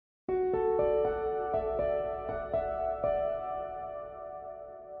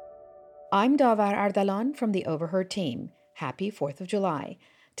I'm Davar Ardalan from the Overheard team. Happy 4th of July.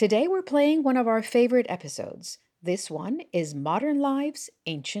 Today we're playing one of our favorite episodes. This one is Modern Lives,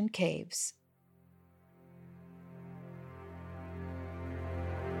 Ancient Caves.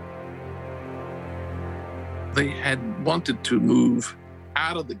 They had wanted to move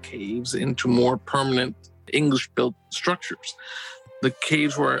out of the caves into more permanent English-built structures. The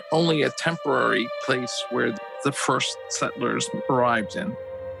caves were only a temporary place where the first settlers arrived in.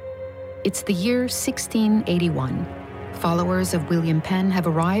 It's the year 1681. Followers of William Penn have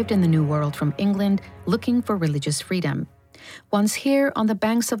arrived in the New World from England looking for religious freedom. Once here on the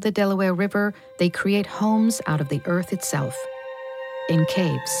banks of the Delaware River, they create homes out of the earth itself, in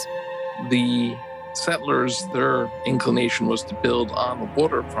caves. The settlers, their inclination was to build on the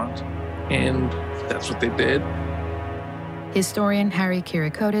waterfront, and that's what they did. Historian Harry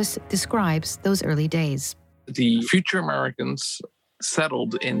Kyriakotis describes those early days. The future Americans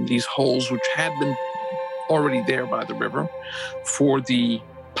settled in these holes which had been already there by the river for the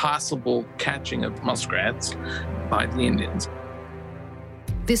possible catching of muskrats by the Indians.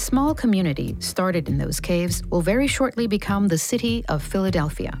 This small community, started in those caves, will very shortly become the city of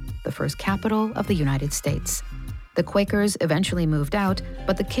Philadelphia, the first capital of the United States. The Quakers eventually moved out,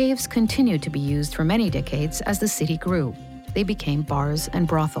 but the caves continued to be used for many decades as the city grew. They became bars and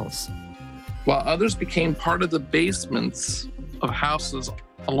brothels. While others became part of the basements of houses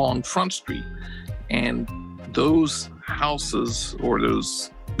along Front Street, and those houses or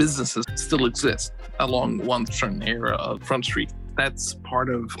those businesses still exist along one certain area of Front Street. That's part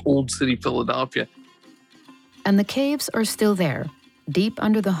of Old City Philadelphia. And the caves are still there, deep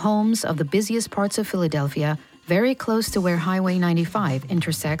under the homes of the busiest parts of Philadelphia, very close to where Highway 95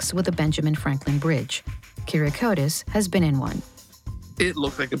 intersects with the Benjamin Franklin Bridge. Kyriakotis has been in one. It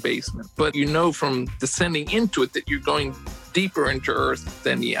looked like a basement, but you know from descending into it that you're going deeper into earth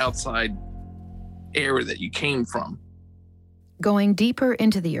than the outside area that you came from. Going deeper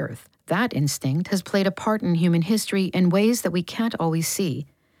into the earth, that instinct has played a part in human history in ways that we can't always see,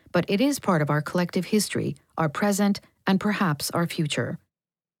 but it is part of our collective history, our present, and perhaps our future.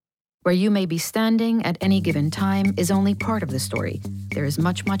 Where you may be standing at any given time is only part of the story. There is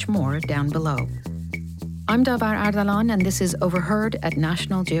much, much more down below. I'm Davar Ardalan, and this is Overheard at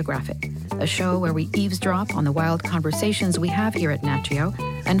National Geographic, a show where we eavesdrop on the wild conversations we have here at Nat Geo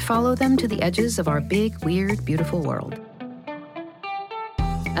and follow them to the edges of our big, weird, beautiful world.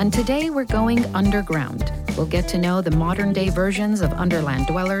 And today we're going underground. We'll get to know the modern-day versions of underland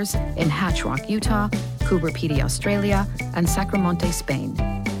dwellers in Hatch Rock, Utah, Coober Pedy, Australia, and Sacromonte, Spain.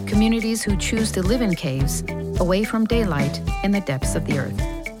 Communities who choose to live in caves, away from daylight, in the depths of the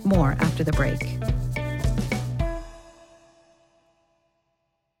earth. More after the break.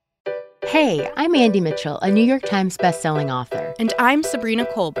 Hey, I'm Andy Mitchell, a New York Times bestselling author. And I'm Sabrina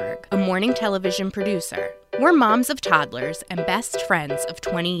Kohlberg, a morning television producer. We're moms of toddlers and best friends of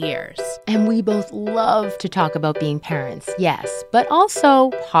 20 years. And we both love to talk about being parents, yes, but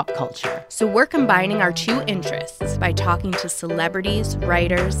also pop culture. So we're combining our two interests by talking to celebrities,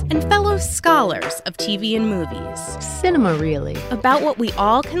 writers, and fellow scholars of TV and movies. Cinema, really. About what we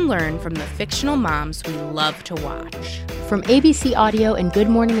all can learn from the fictional moms we love to watch. From ABC Audio and Good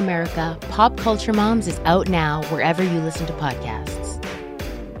Morning America, Pop Culture Moms is out now wherever you listen to podcasts.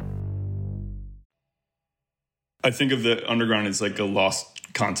 I think of the underground as like a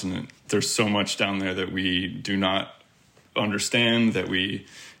lost continent. There's so much down there that we do not understand, that we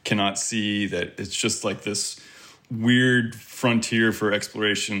cannot see, that it's just like this weird frontier for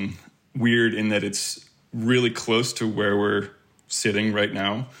exploration. Weird in that it's really close to where we're sitting right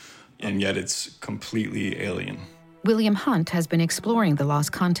now, and yet it's completely alien. William Hunt has been exploring the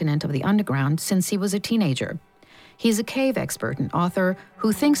lost continent of the underground since he was a teenager. He's a cave expert and author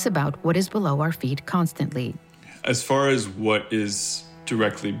who thinks about what is below our feet constantly. As far as what is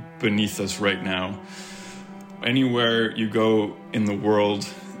directly beneath us right now, anywhere you go in the world,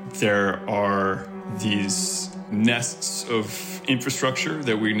 there are these nests of infrastructure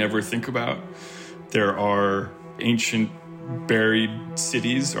that we never think about. There are ancient buried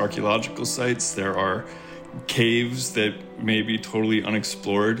cities, archaeological sites. There are caves that may be totally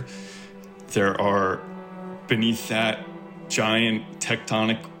unexplored. There are, beneath that, giant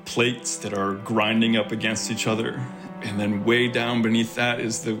tectonic plates that are grinding up against each other. And then way down beneath that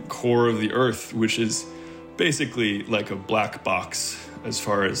is the core of the earth, which is basically like a black box as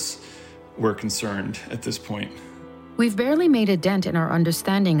far as we're concerned at this point. We've barely made a dent in our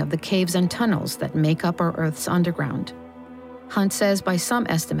understanding of the caves and tunnels that make up our Earth's underground. Hunt says by some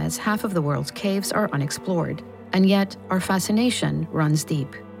estimates, half of the world's caves are unexplored, and yet our fascination runs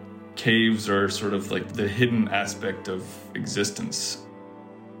deep. Caves are sort of like the hidden aspect of existence.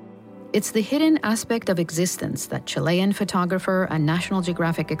 It's the hidden aspect of existence that Chilean photographer and National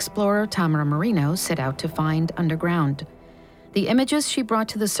Geographic explorer Tamara Marino set out to find underground. The images she brought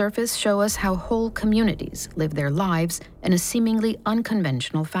to the surface show us how whole communities live their lives in a seemingly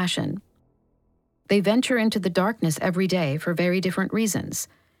unconventional fashion. They venture into the darkness every day for very different reasons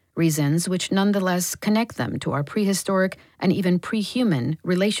which nonetheless connect them to our prehistoric and even pre-human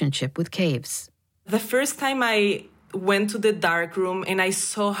relationship with caves. The first time I went to the dark room and I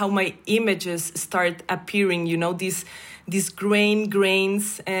saw how my images start appearing, these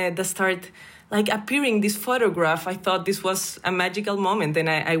grains that start appearing, this photograph, I thought this was a magical moment and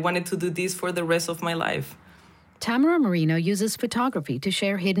I wanted to do this for the rest of my life. Tamara Marino uses photography to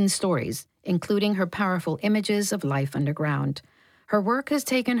share hidden stories, including her powerful images of life underground. Her work has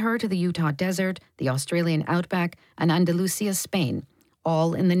taken her to the Utah desert, the Australian outback, and Andalusia, Spain,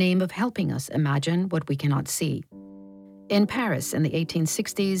 all in the name of helping us imagine what we cannot see. In Paris in the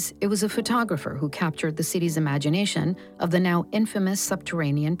 1860s, it was a photographer who captured the city's imagination of the now infamous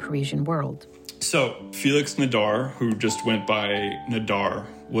subterranean Parisian world. So, Felix Nadar, who just went by Nadar,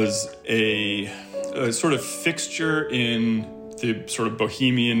 was a sort of fixture in the sort of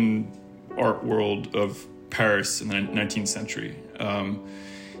bohemian art world of Paris in the 19th century.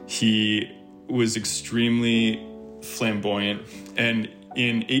 He was extremely flamboyant, and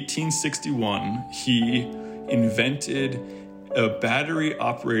in 1861, he invented a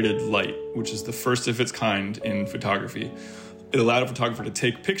battery-operated light, which is the first of its kind in photography. It allowed a photographer to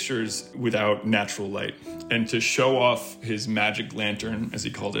take pictures without natural light and to show off his magic lantern, as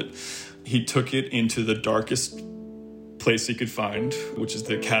he called it. He took it into the darkest place he could find, which is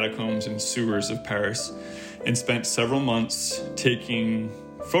the catacombs and sewers of Paris, and spent several months taking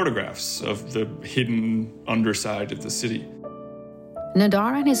photographs of the hidden underside of the city.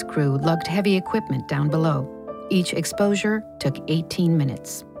 Nadar and his crew lugged heavy equipment down below. Each exposure took 18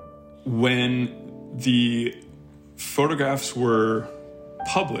 minutes. When the photographs were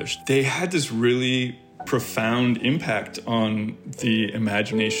published, they had this really profound impact on the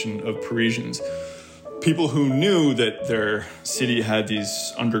imagination of Parisians. People who knew that their city had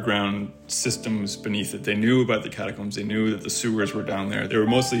these underground systems beneath it. They knew about the catacombs. They knew that the sewers were down there. They were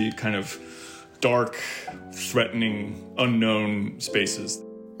mostly kind of dark, threatening, unknown spaces.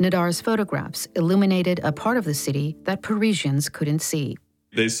 Nadar's photographs illuminated a part of the city that Parisians couldn't see.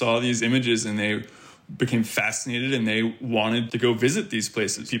 They saw these images and they became fascinated and they wanted to go visit these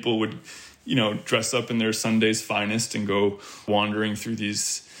places. People would, dress up in their Sunday's finest and go wandering through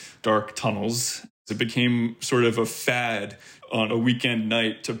these dark tunnels. It became sort of a fad on a weekend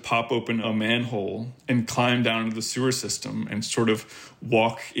night to pop open a manhole and climb down into the sewer system and sort of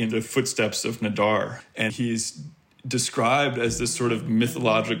walk in the footsteps of Nadar. And he's described as this sort of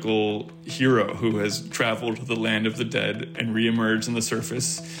mythological hero who has traveled to the land of the dead and reemerged on the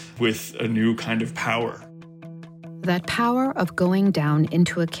surface with a new kind of power. That power of going down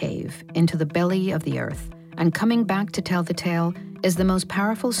into a cave, into the belly of the earth, and coming back to tell the tale is the most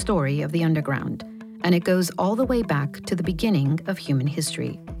powerful story of the underground. And it goes all the way back to the beginning of human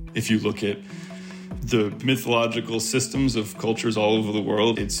history. If you look at the mythological systems of cultures all over the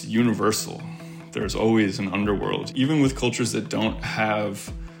world, it's universal. There's always an underworld. Even with cultures that don't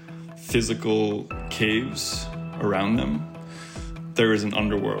have physical caves around them, there is an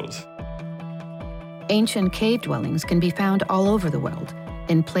underworld. Ancient cave dwellings can be found all over the world,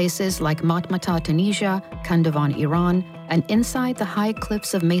 in places like Matmata, Tunisia, Kandavan, Iran, and inside the high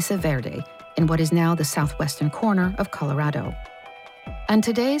cliffs of Mesa Verde, in what is now the southwestern corner of Colorado. And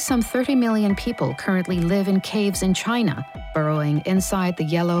today, some 30 million people currently live in caves in China, burrowing inside the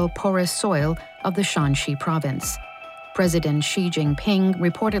yellow, porous soil of the Shanxi province. President Xi Jinping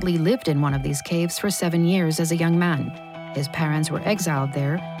reportedly lived in one of these caves for 7 years as a young man. His parents were exiled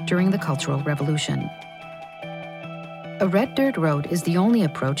there during the Cultural Revolution. A red dirt road is the only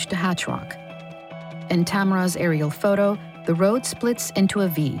approach to Hatch Rock. In Tamara's aerial photo, the road splits into a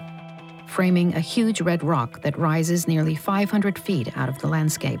V, framing a huge red rock that rises nearly 500 feet out of the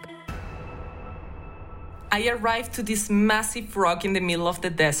landscape. I arrived to this massive rock in the middle of the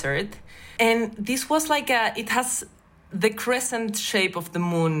desert, and this was it has the crescent shape of the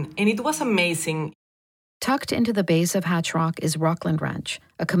moon, and it was amazing. Tucked into the base of Hatch Rock is Rockland Ranch,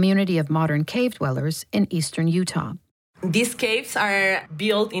 a community of modern cave dwellers in eastern Utah. These caves are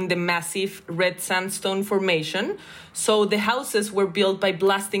built in the massive red sandstone formation, so the houses were built by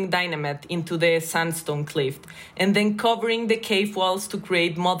blasting dynamite into the sandstone cliff and then covering the cave walls to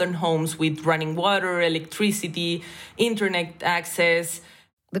create modern homes with running water, electricity, internet access.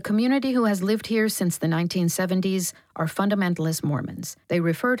 The community who has lived here since the 1970s are fundamentalist Mormons. They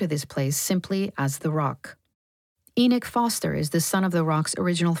refer to this place simply as the Rock. Enoch Foster is the son of the rock's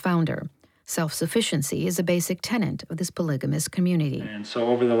original founder. Self-sufficiency is a basic tenet of this polygamous community. And so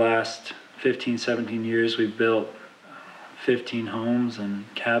over the last 15, 17 years, we've built 15 homes and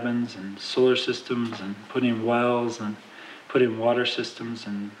cabins and solar systems and put in wells and put in water systems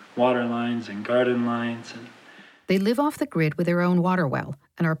and water lines and garden lines. They live off the grid with their own water well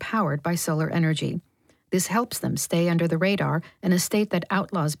and are powered by solar energy. This helps them stay under the radar in a state that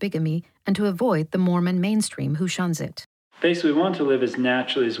outlaws bigamy and to avoid the Mormon mainstream who shuns it. Basically, we want to live as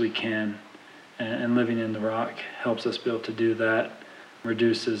naturally as we can, and living in the rock helps us be able to do that,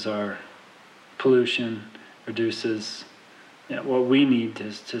 reduces our pollution, reduces what we need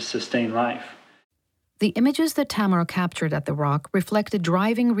to sustain life. The images that Tamara captured at the rock reflect a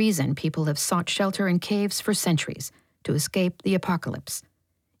driving reason people have sought shelter in caves for centuries, to escape the apocalypse.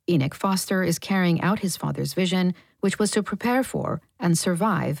 Enoch Foster is carrying out his father's vision, which was to prepare for and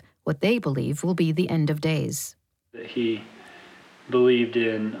survive what they believe will be the end of days. He believed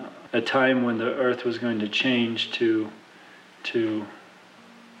in a time when the earth was going to change to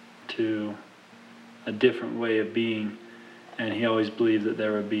a different way of being, and he always believed that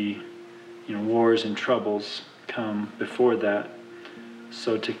there would be wars and troubles come before that.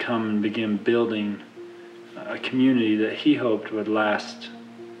 So to come and begin building a community that he hoped would last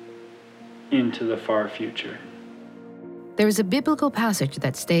into the far future. There is a biblical passage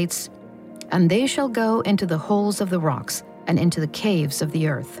that states, "And they shall go into the holes of the rocks and into the caves of the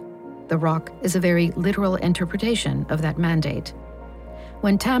earth." The rock is a very literal interpretation of that mandate.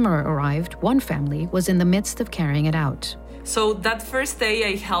 When Tamara arrived, one family was in the midst of carrying it out. So that first day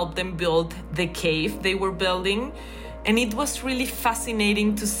I helped them build the cave they were building, and it was really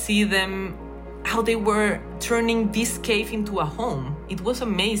fascinating to see them, how they were turning this cave into a home. It was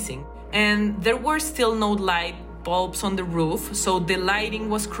amazing. And there were still no light bulbs on the roof, so the lighting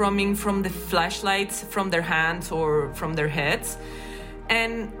was coming from the flashlights from their hands or from their heads.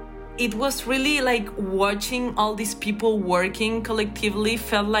 And it was really like watching all these people working collectively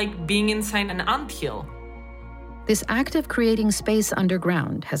felt like being inside an anthill. This act of creating space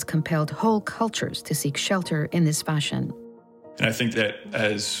underground has compelled whole cultures to seek shelter in this fashion. And I think that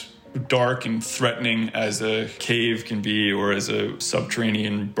as dark and threatening as a cave can be, or as a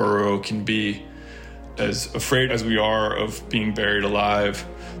subterranean burrow can be, as afraid as we are of being buried alive,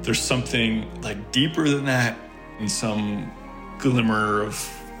 there's something like deeper than that, and some glimmer of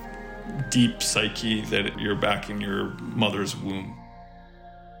deep psyche that you're back in your mother's womb.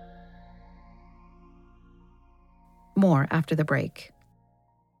 More after the break.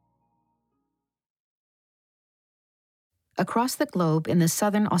 Across the globe in the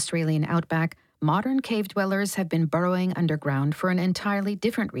southern Australian outback, modern cave dwellers have been burrowing underground for an entirely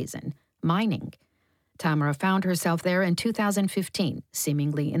different reason: mining. Tamara found herself there in 2015,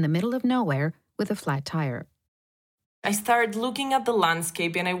 seemingly in the middle of nowhere with a flat tire. I started looking at the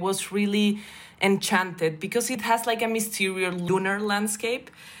landscape and I was really enchanted because it has like a mysterious lunar landscape.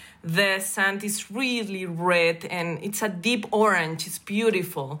 The sand is really red and it's a deep orange. It's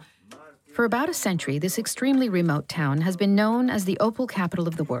beautiful. For about a century, this extremely remote town has been known as the opal capital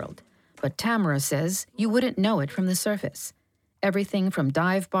of the world. But Tamara says you wouldn't know it from the surface. Everything from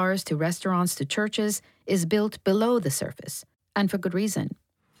dive bars to restaurants to churches is built below the surface, and for good reason.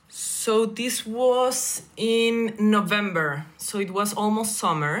 So this was in November, so it was almost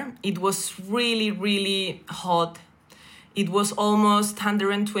summer. It was really, really hot. It was almost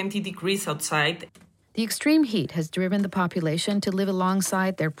 120 degrees outside. The extreme heat has driven the population to live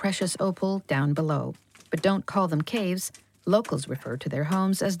alongside their precious opal down below. But don't call them caves. Locals refer to their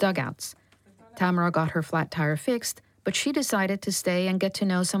homes as dugouts. Tamara got her flat tire fixed, but she decided to stay and get to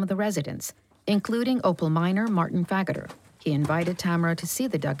know some of the residents, including opal miner Martin Fagater. He invited Tamara to see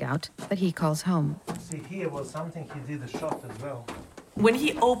the dugout that he calls home. See, here was something he did a shot as well. When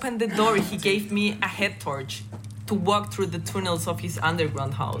he opened the door, he gave me a head torch to walk through the tunnels of his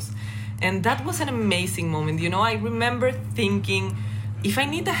underground house. And that was an amazing moment. You know, I remember thinking, if I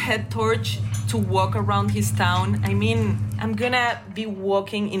need a head torch to walk around his town, I mean, I'm gonna be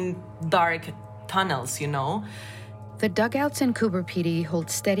walking in dark tunnels, you know? The dugouts in Coober Pedy hold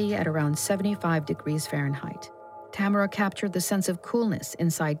steady at around 75 degrees Fahrenheit. Tamara captured the sense of coolness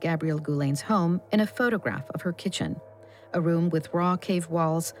inside Gabrielle Goulain's home in a photograph of her kitchen. A room with raw cave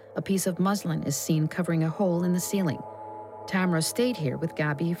walls, a piece of muslin is seen covering a hole in the ceiling. Tamara stayed here with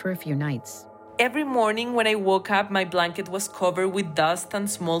Gabby for a few nights. Every morning when I woke up, my blanket was covered with dust and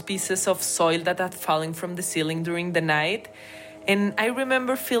small pieces of soil that had fallen from the ceiling during the night. And I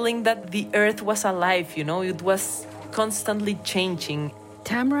remember feeling that the earth was alive, you know, it was constantly changing.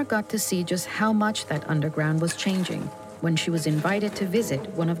 Tamara got to see just how much that underground was changing when she was invited to visit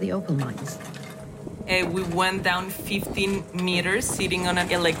one of the opal mines. We went down 15 meters sitting on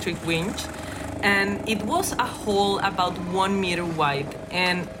an electric winch, and it was a hole about 1 meter wide.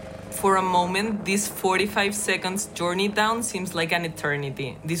 And for a moment, this 45 seconds journey down seems like an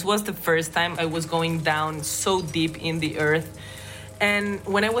eternity. This was the first time I was going down so deep in the earth. And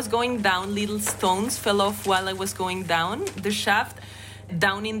when I was going down, little stones fell off while I was going down. The shaft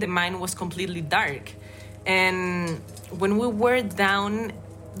down in the mine was completely dark. And when we were down,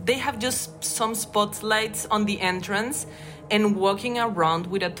 they have just some spotlights on the entrance, and walking around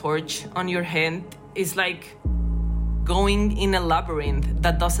with a torch on your hand is like going in a labyrinth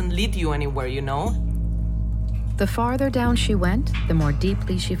that doesn't lead you anywhere, you know? The farther down she went, the more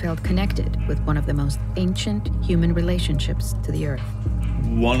deeply she felt connected with one of the most ancient human relationships to the earth.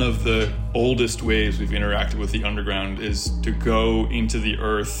 One of the oldest ways we've interacted with the underground is to go into the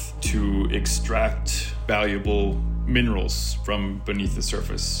earth to extract valuable minerals from beneath the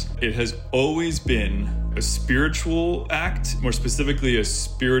surface. It has always been a spiritual act, more specifically a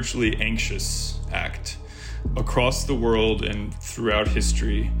spiritually anxious act. Across the world and throughout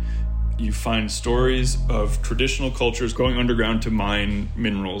history, you find stories of traditional cultures going underground to mine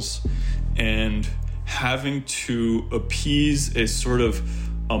minerals and having to appease a sort of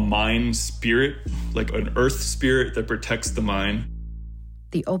a mine spirit, like an earth spirit that protects the mine.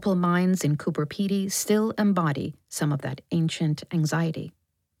 The opal mines in Cooper Pedy still embody some of that ancient anxiety.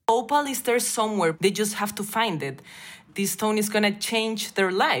 Opal is there somewhere. They just have to find it. This stone is going to change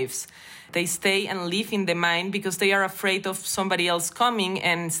their lives. They stay and live in the mine because they are afraid of somebody else coming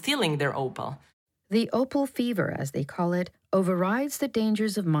and stealing their opal. The opal fever, as they call it, overrides the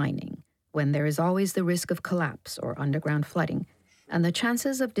dangers of mining when there is always the risk of collapse or underground flooding, and the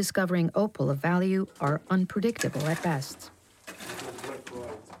chances of discovering opal of value are unpredictable at best.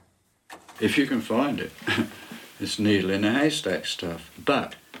 If you can find it, it's needle in a haystack stuff.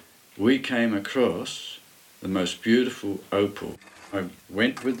 But we came across the most beautiful opal. I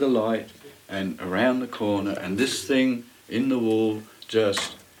went with the light and around the corner, and this thing in the wall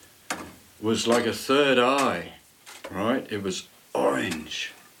just was like a third eye, right? It was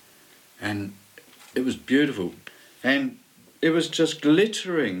orange, and it was beautiful. And it was just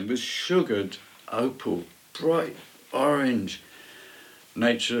glittering with sugared opal, bright orange.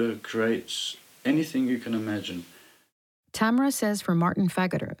 Nature creates anything you can imagine. Tamara says for Martin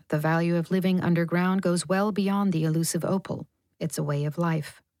Fagater, the value of living underground goes well beyond the elusive opal. It's a way of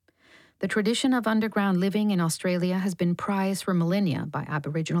life. The tradition of underground living in Australia has been prized for millennia by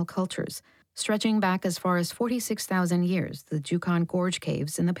Aboriginal cultures, stretching back as far as 46,000 years to the Yukon Gorge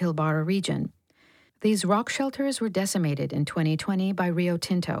Caves in the Pilbara region. These rock shelters were decimated in 2020 by Rio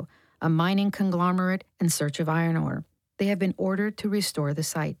Tinto, a mining conglomerate in search of iron ore. They have been ordered to restore the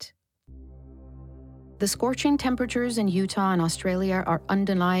site. The scorching temperatures in Utah and Australia are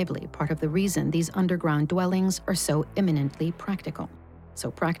undeniably part of the reason these underground dwellings are so eminently practical.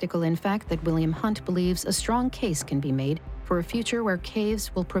 So practical, in fact, that William Hunt believes a strong case can be made for a future where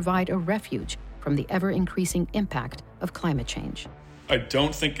caves will provide a refuge from the ever-increasing impact of climate change. I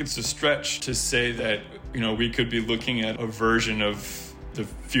don't think it's a stretch to say that, we could be looking at a version of the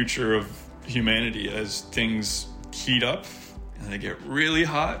future of humanity as things heat up and they get really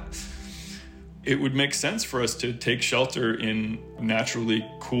hot. It would make sense for us to take shelter in naturally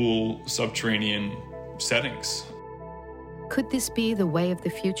cool subterranean settings. Could this be the way of the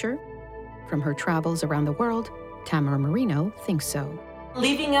future? From her travels around the world, Tamara Marino thinks so.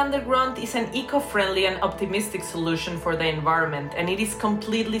 Living underground is an eco-friendly and optimistic solution for the environment, and it is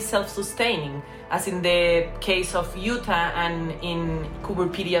completely self-sustaining, as in the case of Utah and in Cooper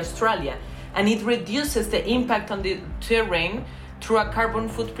Pedy, Australia. And it reduces the impact on the terrain through a carbon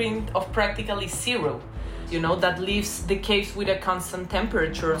footprint of practically zero. That leaves the caves with a constant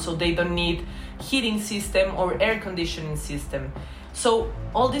temperature, so they don't need heating system or air conditioning system. So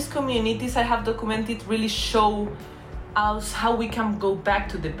all these communities I have documented really show us how we can go back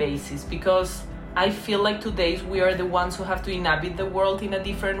to the basics, because I feel like today we are the ones who have to inhabit the world in a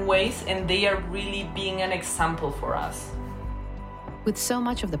different ways, and they are really being an example for us. With so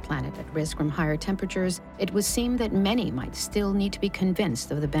much of the planet at risk from higher temperatures, it would seem that many might still need to be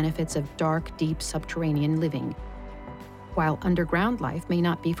convinced of the benefits of dark, deep subterranean living. While underground life may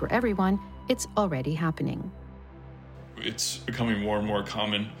not be for everyone, it's already happening. It's becoming more and more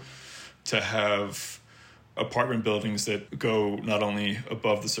common to have apartment buildings that go not only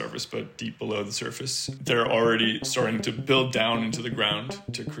above the surface, but deep below the surface. They're already starting to build down into the ground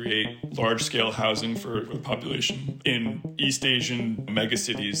to create large-scale housing for the population in East Asian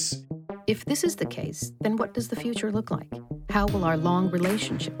megacities. If this is the case, then what does the future look like? How will our long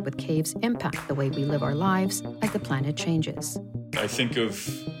relationship with caves impact the way we live our lives as the planet changes? I think of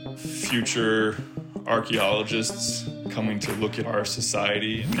future archaeologists coming to look at our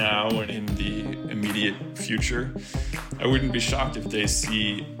society now and in the immediate future, I wouldn't be shocked if they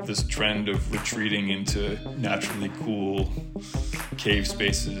see this trend of retreating into naturally cool cave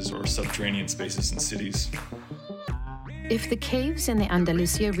spaces or subterranean spaces in cities. If the caves in the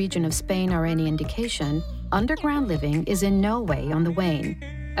Andalusia region of Spain are any indication, underground living is in no way on the wane.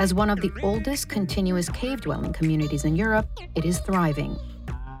 As one of the oldest continuous cave-dwelling communities in Europe, it is thriving.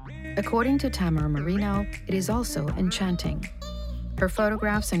 According to Tamara Marino, it is also enchanting. Her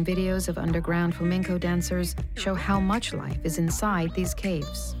photographs and videos of underground flamenco dancers show how much life is inside these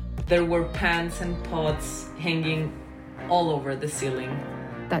caves. There were pans and pots hanging all over the ceiling.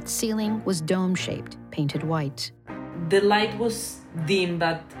 That ceiling was dome-shaped, painted white. The light was dim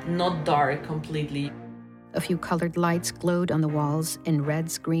but not dark completely. A few colored lights glowed on the walls in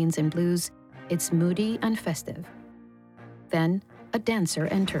reds, greens, and blues. It's moody and festive. Then a dancer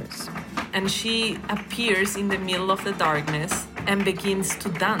enters. And she appears in the middle of the darkness and begins to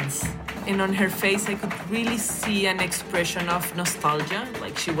dance. And on her face, I could really see an expression of nostalgia,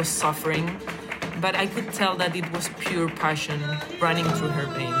 like she was suffering. But I could tell that it was pure passion running through her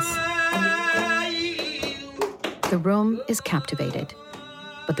veins. The room is captivated,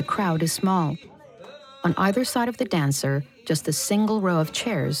 but the crowd is small. On either side of the dancer, just a single row of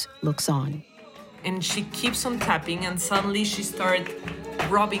chairs looks on. And she keeps on tapping, and suddenly she started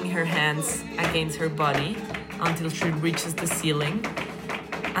rubbing her hands against her body until she reaches the ceiling.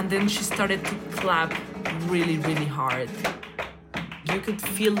 And then she started to clap really, really hard. You could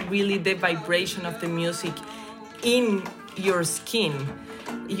feel really the vibration of the music in your skin.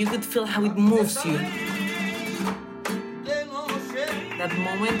 You could feel how it moves you. That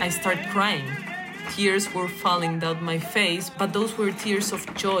moment, I started crying. Tears were falling down my face, but those were tears of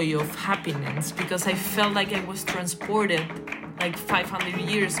joy, of happiness, because I felt like I was transported like 500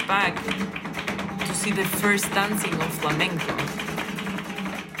 years back to see the first dancing of flamenco.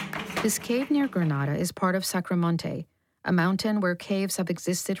 This cave near Granada is part of Sacromonte, a mountain where caves have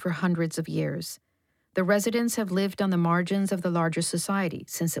existed for hundreds of years. The residents have lived on the margins of the larger society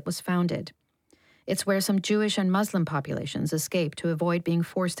since it was founded. It's where some Jewish and Muslim populations escaped to avoid being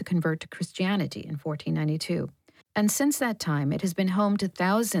forced to convert to Christianity in 1492. And since that time, it has been home to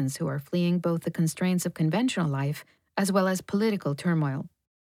thousands who are fleeing both the constraints of conventional life as well as political turmoil.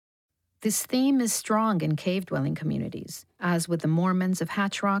 This theme is strong in cave-dwelling communities, as with the Mormons of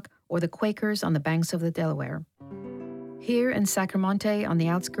Hatch Rock or the Quakers on the banks of the Delaware. Here in Sacromonte, on the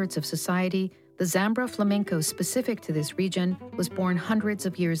outskirts of society, the Zambra flamenco specific to this region was born hundreds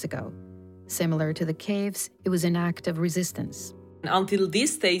of years ago. Similar to the caves, it was an act of resistance. Until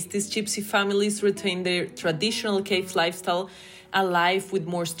these days, these gypsy families retain their traditional cave lifestyle alive with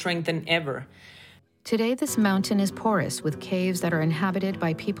more strength than ever. Today, this mountain is porous with caves that are inhabited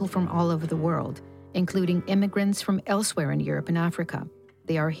by people from all over the world, including immigrants from elsewhere in Europe and Africa.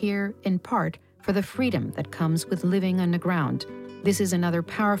 They are here, in part, for the freedom that comes with living underground. This is another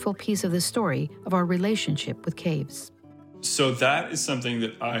powerful piece of the story of our relationship with caves. So that is something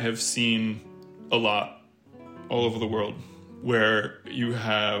that I have seen a lot all over the world, where you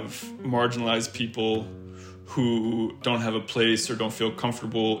have marginalized people who don't have a place or don't feel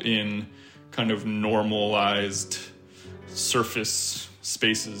comfortable in kind of normalized surface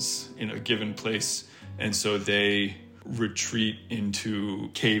spaces in a given place. And so they retreat into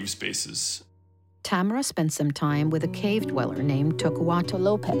cave spaces. Tamara spent some time with a cave dweller named Torquato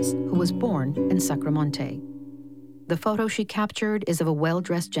Lopez, who was born in Sacromonte. The photo she captured is of a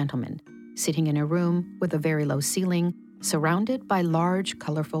well-dressed gentleman sitting in a room with a very low ceiling, surrounded by large,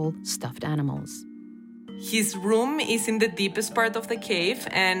 colorful, stuffed animals. His room is in the deepest part of the cave,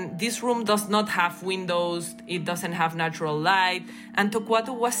 and this room does not have windows, it doesn't have natural light, and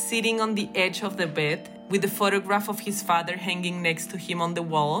Torquato was sitting on the edge of the bed with the photograph of his father hanging next to him on the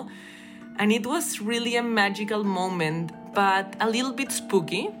wall. And it was really a magical moment, but a little bit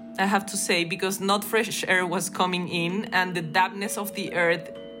spooky, I have to say, because not fresh air was coming in, and the dampness of the earth,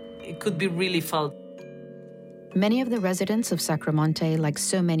 it could be really felt. Many of the residents of Sacromonte, like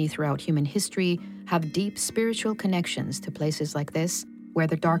so many throughout human history, have deep spiritual connections to places like this, where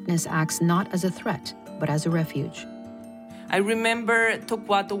the darkness acts not as a threat, but as a refuge. I remember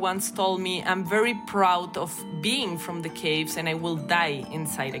Torquato once told me, "I'm very proud of being from the caves and I will die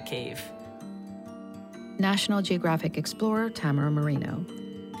inside a cave." National Geographic explorer Tamara Marino.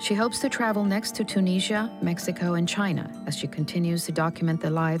 She hopes to travel next to Tunisia, Mexico, and China as she continues to document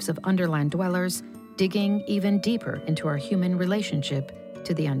the lives of underland dwellers, digging even deeper into our human relationship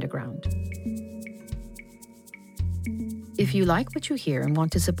to the underground. If you like what you hear and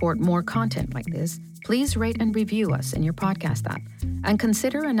want to support more content like this, Please rate and review us in your podcast app and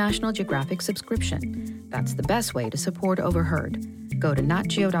consider a National Geographic subscription. That's the best way to support Overheard. Go to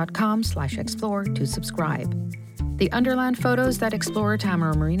natgeo.com/explore to subscribe. The underland photos that explorer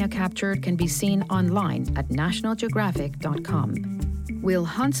Tamara Marina captured can be seen online at nationalgeographic.com. Will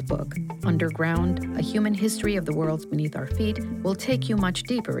Hunt's book, Underground, A Human History of the Worlds Beneath Our Feet, will take you much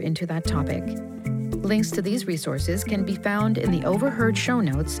deeper into that topic. Links to these resources can be found in the Overheard show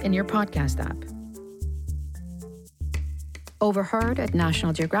notes in your podcast app. Overheard at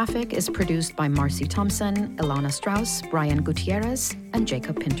National Geographic is produced by Marcy Thompson, Ilana Strauss, Brian Gutierrez, and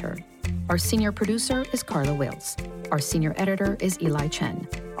Jacob Pinter. Our senior producer is Carla Wills. Our senior editor is Eli Chen.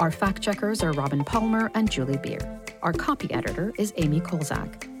 Our fact-checkers are Robin Palmer and Julie Beer. Our copy editor is Amy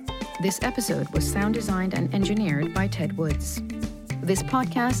Kolzak. This episode was sound designed and engineered by Ted Woods. This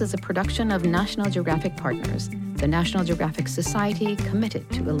podcast is a production of National Geographic Partners, the National Geographic Society committed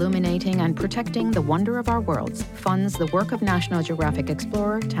to illuminating and protecting the wonder of our worlds, funds the work of National Geographic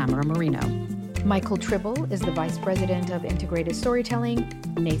explorer Tamara Marino. Michael Tribble is the Vice President of Integrated Storytelling.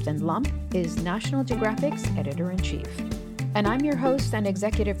 Nathan Lump is National Geographic's Editor-in-Chief. And I'm your host and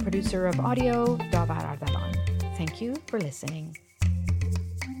executive producer of audio, Davar Ardalan. Thank you for listening.